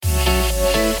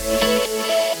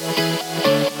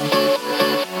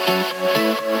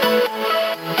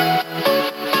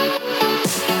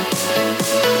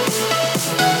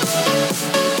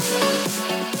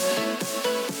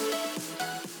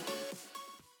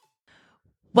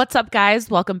What's up, guys?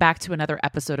 Welcome back to another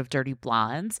episode of Dirty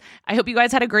Blondes. I hope you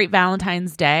guys had a great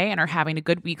Valentine's Day and are having a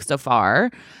good week so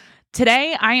far.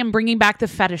 Today, I am bringing back the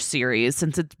fetish series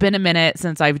since it's been a minute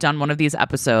since I've done one of these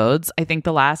episodes. I think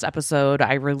the last episode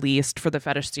I released for the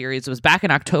fetish series was back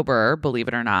in October, believe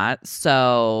it or not.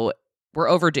 So we're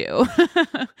overdue.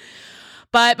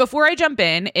 But before I jump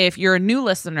in, if you're a new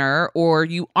listener or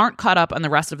you aren't caught up on the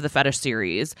rest of the fetish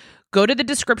series, go to the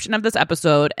description of this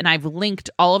episode and I've linked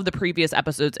all of the previous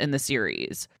episodes in the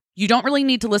series. You don't really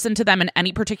need to listen to them in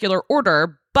any particular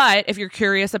order, but if you're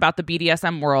curious about the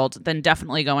BDSM world, then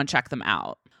definitely go and check them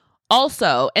out.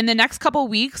 Also, in the next couple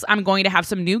weeks, I'm going to have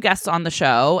some new guests on the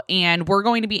show, and we're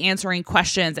going to be answering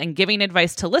questions and giving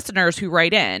advice to listeners who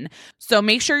write in. So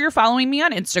make sure you're following me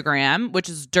on Instagram, which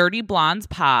is Dirty Blondes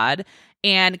Pod,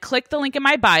 and click the link in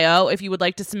my bio if you would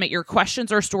like to submit your questions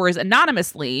or stories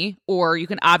anonymously, or you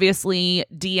can obviously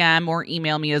DM or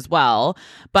email me as well.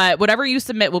 But whatever you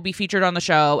submit will be featured on the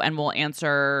show, and we'll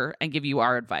answer and give you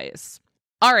our advice.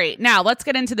 All right, now let's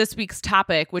get into this week's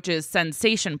topic, which is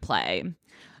sensation play.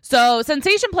 So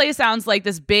sensation play sounds like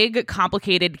this big,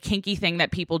 complicated, kinky thing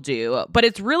that people do, but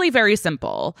it's really very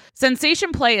simple.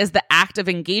 Sensation play is the act of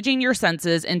engaging your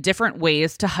senses in different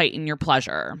ways to heighten your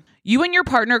pleasure. You and your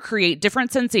partner create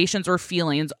different sensations or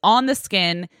feelings on the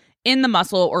skin, in the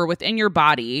muscle, or within your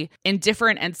body in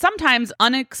different and sometimes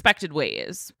unexpected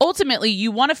ways. Ultimately,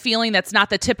 you want a feeling that's not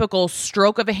the typical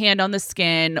stroke of a hand on the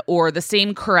skin or the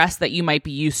same caress that you might be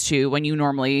used to when you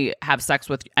normally have sex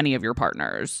with any of your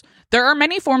partners. There are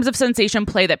many forms of sensation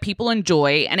play that people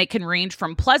enjoy, and it can range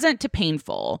from pleasant to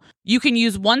painful. You can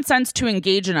use one sense to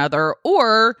engage another,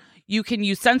 or you can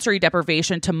use sensory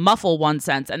deprivation to muffle one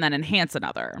sense and then enhance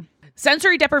another.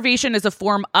 Sensory deprivation is a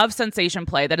form of sensation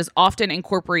play that is often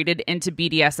incorporated into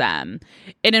BDSM.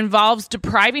 It involves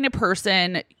depriving a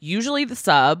person, usually the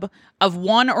sub, of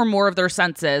one or more of their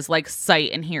senses like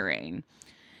sight and hearing.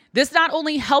 This not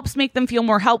only helps make them feel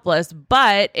more helpless,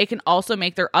 but it can also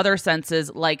make their other senses,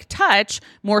 like touch,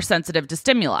 more sensitive to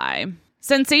stimuli.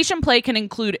 Sensation play can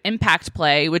include impact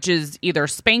play, which is either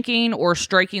spanking or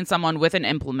striking someone with an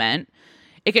implement.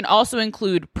 It can also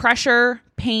include pressure,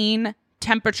 pain,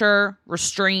 temperature,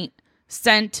 restraint,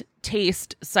 scent,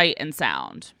 taste, sight, and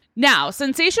sound. Now,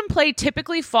 sensation play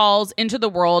typically falls into the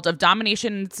world of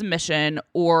domination and submission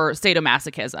or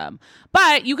sadomasochism,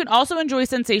 but you can also enjoy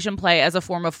sensation play as a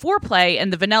form of foreplay in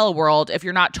the vanilla world if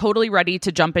you're not totally ready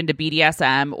to jump into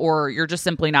BDSM or you're just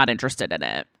simply not interested in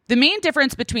it. The main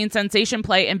difference between sensation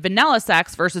play and vanilla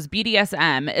sex versus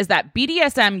BDSM is that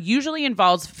BDSM usually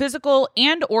involves physical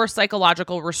and or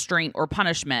psychological restraint or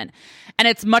punishment, and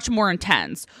it's much more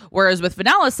intense, whereas with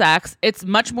vanilla sex, it's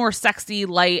much more sexy,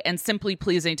 light, and simply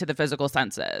pleasing to the physical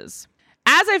senses.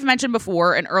 As I've mentioned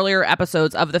before in earlier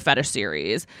episodes of the fetish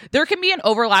series, there can be an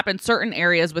overlap in certain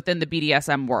areas within the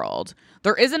BDSM world.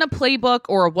 There isn't a playbook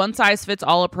or a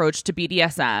one-size-fits-all approach to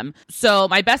BDSM, so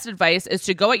my best advice is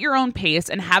to go at your own pace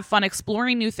and have fun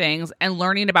exploring new things and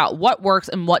learning about what works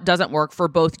and what doesn't work for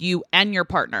both you and your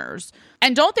partners.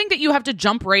 And don't think that you have to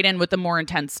jump right in with the more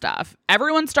intense stuff.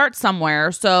 Everyone starts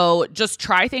somewhere, so just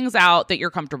try things out that you're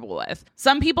comfortable with.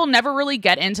 Some people never really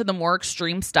get into the more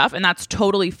extreme stuff, and that's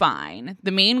totally fine.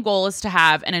 The main goal is to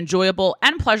have an enjoyable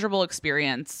and pleasurable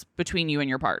experience between you and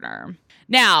your partner.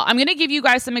 Now, I'm going to give you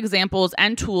guys some examples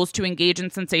and tools to engage in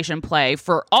sensation play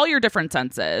for all your different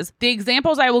senses. The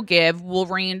examples I will give will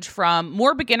range from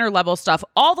more beginner level stuff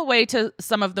all the way to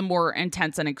some of the more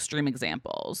intense and extreme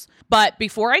examples. But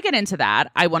before I get into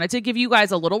that, I wanted to give you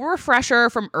guys a little refresher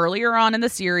from earlier on in the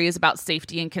series about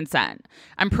safety and consent.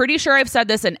 I'm pretty sure I've said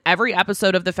this in every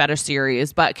episode of the fetish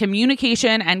series, but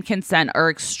communication and consent are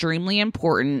extremely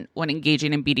important when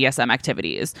engaging in BDSM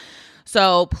activities.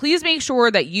 So please make sure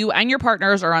that you and your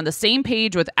partners are on the same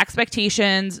page with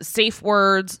expectations, safe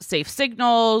words, safe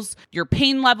signals, your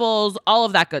pain levels, all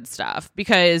of that good stuff,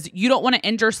 because you don't want to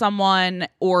injure someone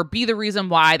or be the reason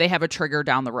why they have a trigger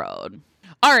down the road.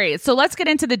 All right, so let's get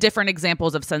into the different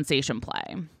examples of sensation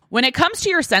play. When it comes to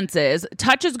your senses,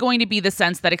 touch is going to be the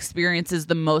sense that experiences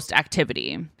the most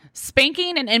activity.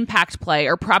 Spanking and impact play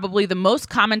are probably the most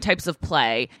common types of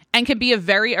play and can be a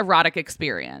very erotic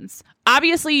experience.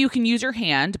 Obviously, you can use your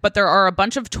hand, but there are a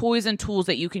bunch of toys and tools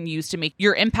that you can use to make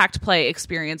your impact play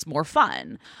experience more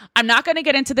fun. I'm not going to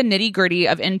get into the nitty-gritty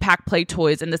of impact play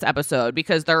toys in this episode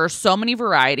because there are so many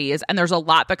varieties and there's a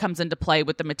lot that comes into play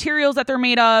with the materials that they're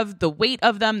made of, the weight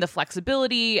of them, the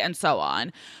flexibility, and so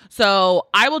on. So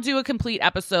I will do a complete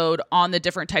episode on the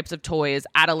different types of toys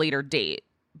at a later date.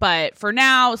 But for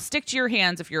now, stick to your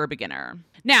hands if you're a beginner.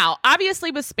 Now, obviously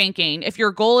with spanking, if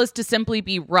your goal is to simply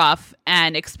be rough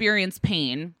and experience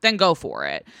pain, then go for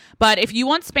it. But if you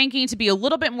want spanking to be a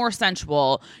little bit more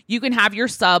sensual, you can have your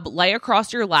sub lay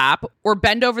across your lap or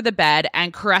bend over the bed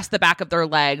and caress the back of their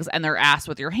legs and their ass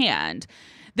with your hand.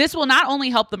 This will not only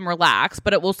help them relax,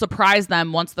 but it will surprise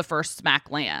them once the first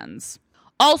smack lands.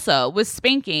 Also, with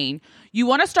spanking, you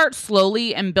want to start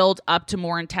slowly and build up to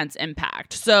more intense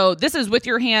impact. So this is with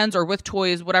your hands or with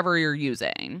toys, whatever you're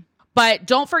using. But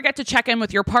don't forget to check in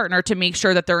with your partner to make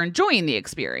sure that they're enjoying the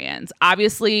experience.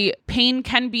 Obviously, pain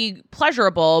can be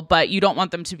pleasurable, but you don't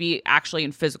want them to be actually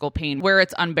in physical pain where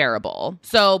it's unbearable.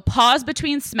 So pause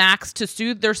between smacks to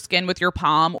soothe their skin with your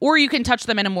palm, or you can touch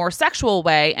them in a more sexual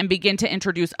way and begin to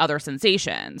introduce other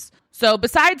sensations. So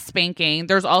besides spanking,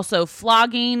 there's also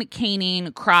flogging,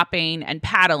 caning, cropping, and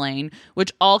paddling,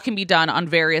 which all can be done on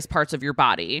various parts of your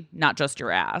body, not just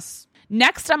your ass.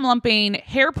 Next, I'm lumping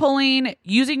hair pulling,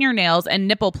 using your nails, and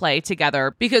nipple play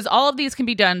together because all of these can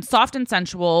be done soft and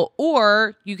sensual,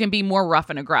 or you can be more rough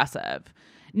and aggressive.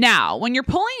 Now, when you're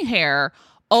pulling hair,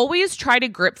 always try to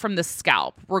grip from the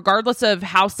scalp, regardless of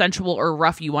how sensual or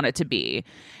rough you want it to be.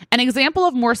 An example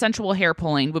of more sensual hair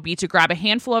pulling would be to grab a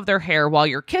handful of their hair while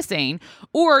you're kissing,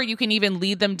 or you can even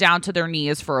lead them down to their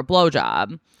knees for a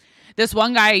blowjob. This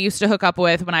one guy I used to hook up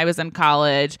with when I was in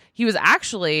college, he was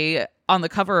actually on the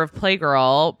cover of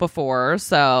Playgirl before,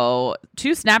 so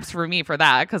 2 snaps for me for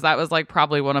that, because that was like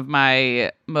probably one of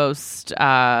my most,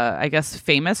 I guess,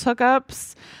 famous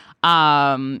hookups.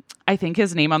 I think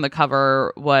his name on the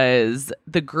cover was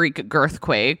the Greek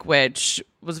Girthquake, which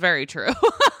was very true.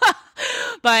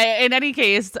 But in any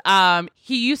case,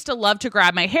 he used to love to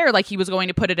grab my hair like he was going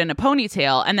to put it in a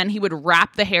ponytail, and then he would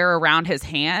wrap the hair around his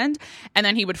hand, and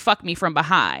then he would fuck me from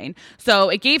behind. So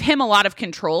it gave him a lot of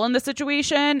control in the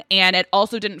situation, and it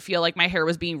also didn't feel like my hair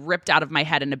was being ripped out of my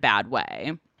head in a bad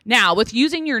way. Now, with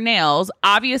using your nails,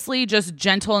 obviously just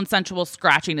gentle and sensual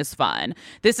scratching is fun.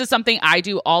 This is something I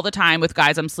do all the time with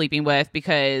guys I'm sleeping with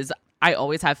because I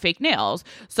always have fake nails.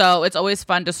 So it's always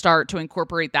fun to start to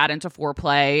incorporate that into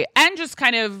foreplay and just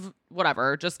kind of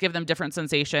whatever, just give them different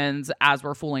sensations as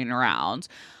we're fooling around.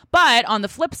 But on the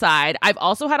flip side, I've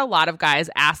also had a lot of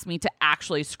guys ask me to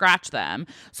actually scratch them.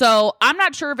 So I'm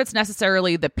not sure if it's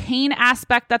necessarily the pain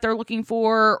aspect that they're looking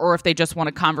for, or if they just want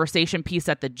a conversation piece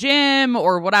at the gym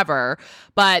or whatever.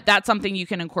 But that's something you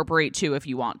can incorporate too if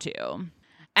you want to.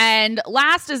 And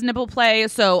last is nipple play.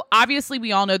 So obviously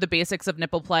we all know the basics of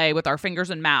nipple play with our fingers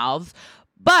and mouths.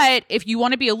 But if you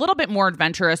want to be a little bit more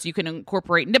adventurous, you can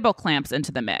incorporate nipple clamps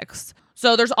into the mix.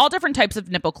 So there's all different types of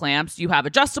nipple clamps. You have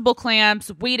adjustable clamps,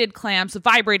 weighted clamps,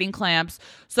 vibrating clamps.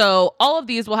 So all of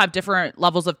these will have different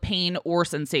levels of pain or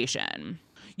sensation.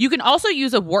 You can also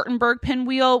use a Wartenberg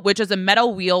pinwheel, which is a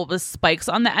metal wheel with spikes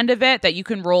on the end of it that you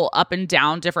can roll up and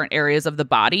down different areas of the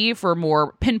body for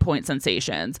more pinpoint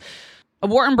sensations. A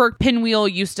Wartenberg pinwheel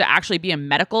used to actually be a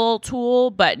medical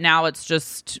tool, but now it's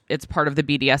part of the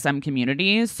BDSM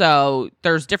community. So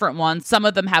there's different ones. Some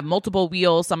of them have multiple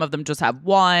wheels. Some of them just have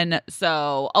one.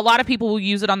 So a lot of people will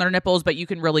use it on their nipples, but you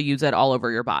can really use it all over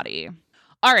your body.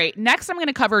 All right, next I'm going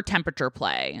to cover temperature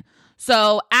play.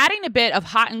 So adding a bit of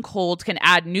hot and cold can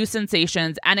add new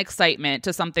sensations and excitement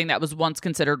to something that was once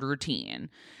considered routine.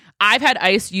 I've had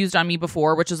ice used on me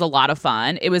before, which is a lot of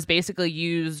fun. It was basically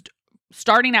used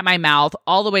starting at my mouth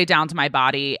all the way down to my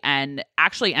body and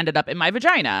actually ended up in my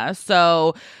vagina.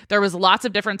 So there was lots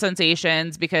of different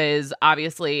sensations because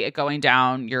obviously it going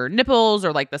down your nipples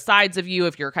or like the sides of you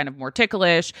if you're kind of more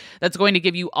ticklish, that's going to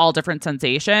give you all different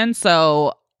sensations.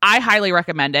 So I highly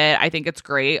recommend it. I think it's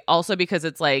great. Also because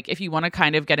it's like if you want to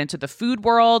kind of get into the food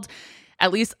world,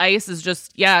 at least ice is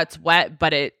just, yeah, it's wet,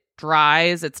 but it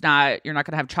dries. You're not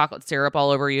going to have chocolate syrup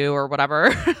all over you or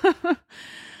whatever.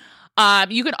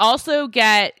 You can also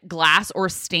get glass or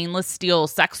stainless steel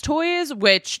sex toys,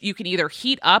 which you can either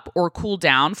heat up or cool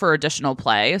down for additional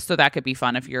play. So that could be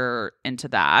fun if you're into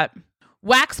that.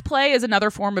 Wax play is another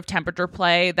form of temperature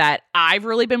play that I've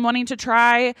really been wanting to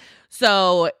try.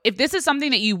 So if this is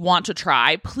something that you want to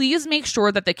try, please make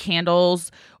sure that the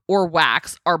candles or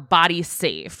wax are body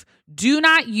safe. Do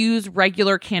not use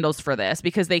regular candles for this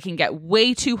because they can get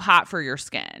way too hot for your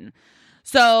skin.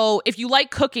 So if you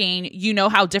like cooking, you know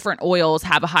how different oils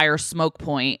have a higher smoke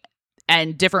point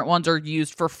and different ones are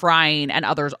used for frying and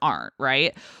others aren't,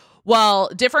 right? Well,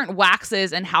 different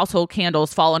waxes and household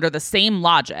candles fall under the same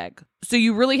logic. So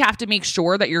you really have to make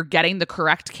sure that you're getting the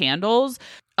correct candles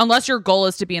unless your goal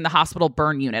is to be in the hospital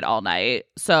burn unit all night.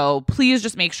 So please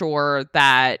just make sure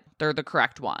that they're the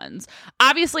correct ones.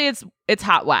 Obviously, it's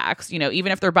hot wax. You know,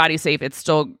 even if they're body safe, it's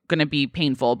still going to be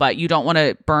painful, but you don't want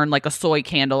to burn like a soy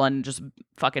candle and just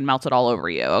fucking melt it all over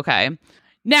you, okay?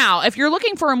 Now, if you're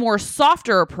looking for a more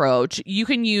softer approach, you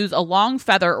can use a long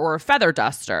feather or a feather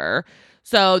duster.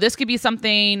 So this could be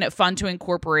something fun to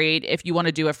incorporate if you want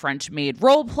to do a French maid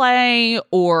role play,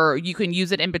 or you can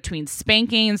use it in between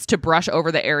spankings to brush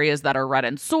over the areas that are red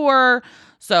and sore.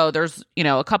 So there's,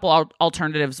 a couple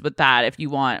alternatives with that if you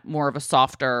want more of a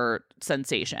softer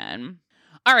sensation.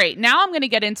 All right, now I'm going to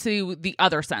get into the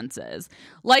other senses.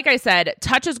 Like I said,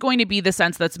 touch is going to be the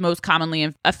sense that's most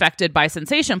commonly affected by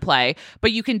sensation play,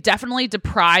 but you can definitely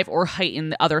deprive or heighten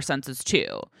the other senses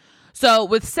too. So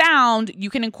with sound, you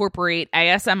can incorporate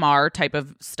ASMR type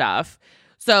of stuff.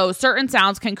 So certain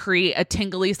sounds can create a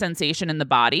tingly sensation in the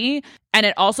body, and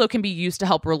it also can be used to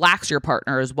help relax your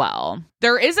partner as well.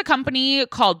 There is a company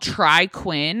called Try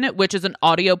Quinn, which is an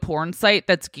audio porn site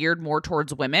that's geared more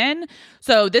towards women.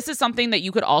 So this is something that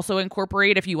you could also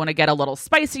incorporate if you want to get a little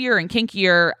spicier and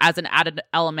kinkier as an added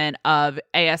element of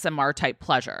ASMR type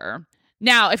pleasure.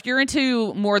 Now, if you're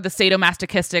into more the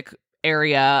sadomasochistic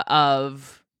area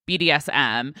of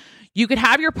BDSM, you could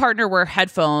have your partner wear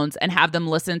headphones and have them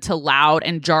listen to loud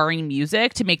and jarring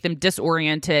music to make them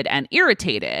disoriented and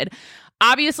irritated.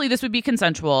 Obviously, this would be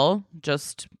consensual,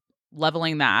 just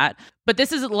leveling that. But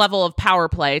this is a level of power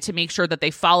play to make sure that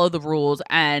they follow the rules,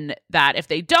 and that if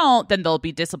they don't, then they'll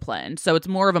be disciplined. So it's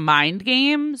more of a mind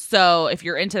game. So if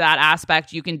you're into that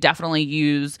aspect, you can definitely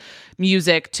use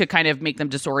music to kind of make them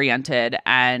disoriented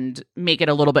and make it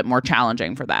a little bit more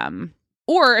challenging for them.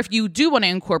 Or if you do want to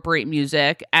incorporate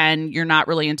music and you're not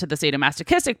really into the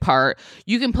sadomasochistic part,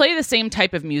 you can play the same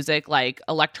type of music like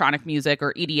electronic music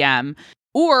or EDM,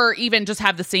 or even just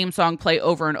have the same song play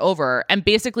over and over and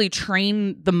basically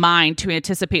train the mind to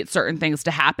anticipate certain things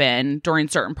to happen during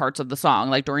certain parts of the song.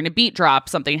 Like during a beat drop,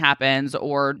 something happens,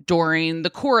 or during the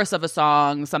chorus of a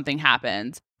song, something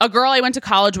happens. A girl I went to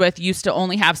college with used to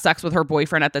only have sex with her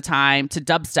boyfriend at the time to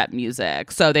dubstep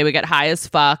music. So they would get high as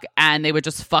fuck and they would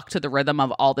just fuck to the rhythm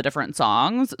of all the different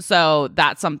songs. So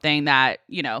that's something that,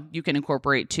 you can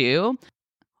incorporate too.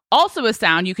 Also a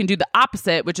sound, you can do the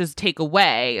opposite, which is take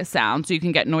away a sound. So you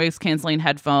can get noise canceling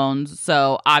headphones.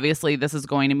 So obviously this is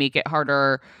going to make it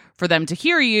harder for them to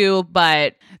hear you.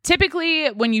 But typically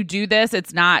when you do this,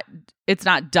 it's not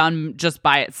done just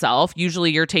by itself.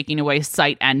 Usually you're taking away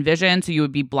sight and vision. So you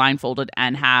would be blindfolded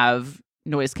and have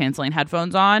noise canceling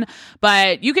headphones on,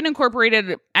 but you can incorporate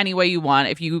it any way you want.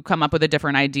 If you come up with a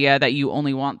different idea that you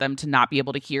only want them to not be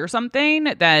able to hear something,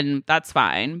 then that's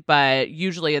fine. But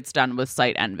usually it's done with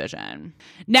sight and vision.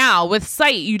 Now with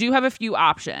sight, you do have a few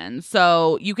options.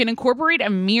 So you can incorporate a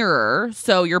mirror.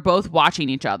 So you're both watching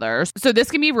each other. So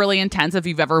this can be really intense if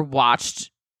you've ever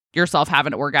watched yourself have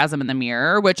an orgasm in the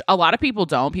mirror, which a lot of people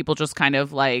don't. People just kind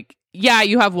of like, yeah,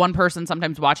 you have one person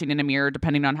sometimes watching in a mirror,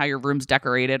 depending on how your room's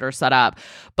decorated or set up.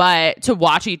 But to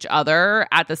watch each other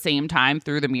at the same time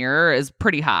through the mirror is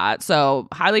pretty hot. So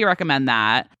highly recommend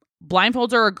that.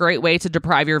 Blindfolds are a great way to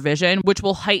deprive your vision, which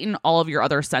will heighten all of your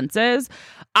other senses.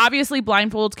 Obviously,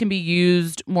 blindfolds can be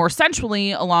used more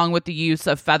sensually along with the use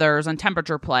of feathers and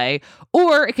temperature play,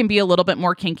 or it can be a little bit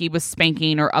more kinky with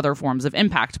spanking or other forms of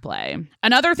impact play.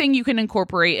 Another thing you can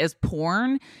incorporate is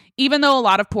porn. Even though a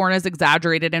lot of porn is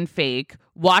exaggerated and fake,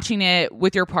 watching it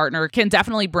with your partner can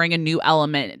definitely bring a new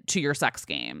element to your sex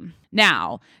game.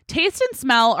 Now, taste and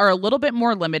smell are a little bit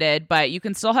more limited, but you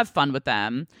can still have fun with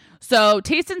them. So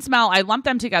taste and smell, I lump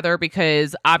them together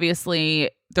because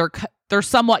obviously they're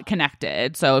somewhat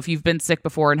connected. So if you've been sick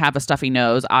before and have a stuffy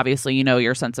nose, obviously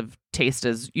your sense of taste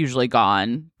is usually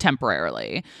gone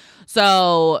temporarily.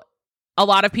 So a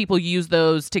lot of people use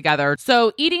those together.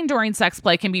 So eating during sex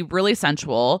play can be really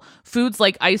sensual. Foods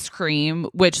like ice cream,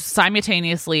 which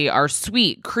simultaneously are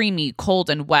sweet, creamy, cold,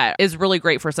 and wet, is really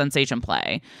great for sensation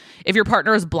play. If your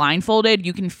partner is blindfolded,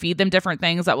 you can feed them different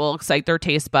things that will excite their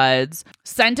taste buds.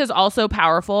 Scent is also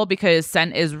powerful because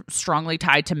scent is strongly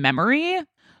tied to memory.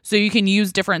 So you can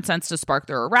use different scents to spark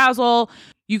their arousal.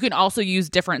 You can also use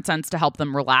different scents to help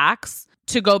them relax.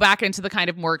 To go back into the kind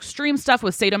of more extreme stuff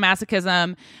with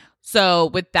sadomasochism, so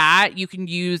with that, you can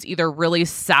use either really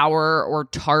sour or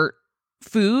tart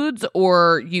foods,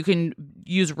 or you can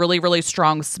use really, really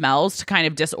strong smells to kind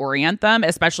of disorient them,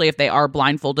 especially if they are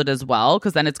blindfolded as well,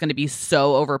 because then it's going to be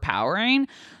so overpowering.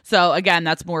 So again,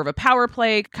 that's more of a power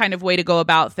play kind of way to go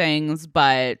about things,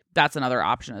 but that's another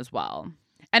option as well.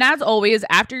 And as always,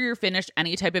 after you're finished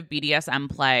any type of BDSM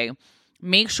play,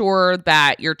 make sure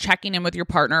that you're checking in with your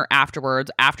partner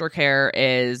afterwards. Aftercare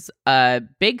is a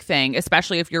big thing,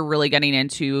 especially if you're really getting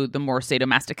into the more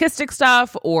sadomasochistic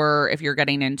stuff, or if you're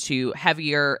getting into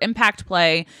heavier impact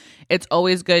play. It's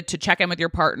always good to check in with your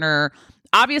partner,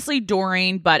 obviously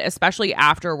during, but especially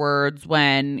afterwards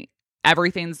when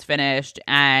everything's finished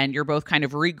and you're both kind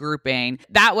of regrouping.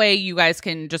 That way you guys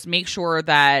can just make sure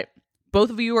that both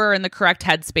of you are in the correct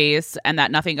headspace and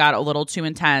that nothing got a little too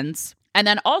intense. And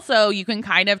then also you can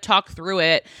kind of talk through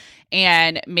it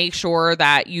and make sure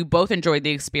that you both enjoyed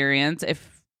the experience,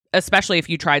 especially if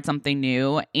you tried something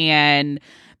new. And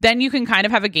then you can kind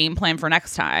of have a game plan for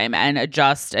next time and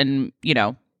adjust and,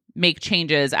 make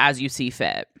changes as you see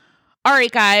fit. All right,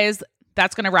 guys,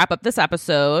 that's going to wrap up this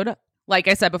episode. Like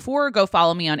I said before, go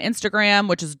follow me on Instagram,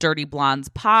 which is Dirty Blondes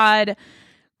Pod.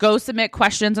 Go submit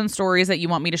questions and stories that you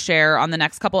want me to share on the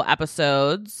next couple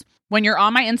episodes. When you're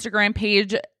on my Instagram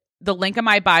page, the link in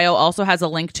my bio also has a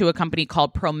link to a company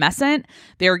called Promescent.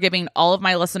 They are giving all of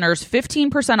my listeners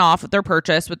 15% off their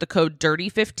purchase with the code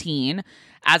DIRTY15.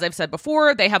 As I've said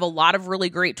before, they have a lot of really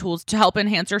great tools to help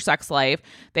enhance your sex life.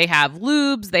 They have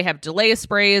lubes, they have delay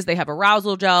sprays, they have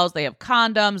arousal gels, they have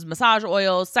condoms, massage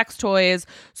oils, sex toys.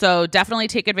 So definitely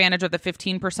take advantage of the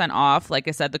 15% off. Like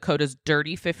I said, the code is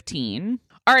DIRTY15.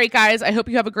 All right, guys, I hope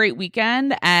you have a great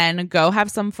weekend and go have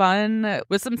some fun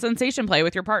with some sensation play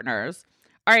with your partners.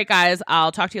 All right, guys,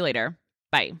 I'll talk to you later.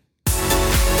 Bye.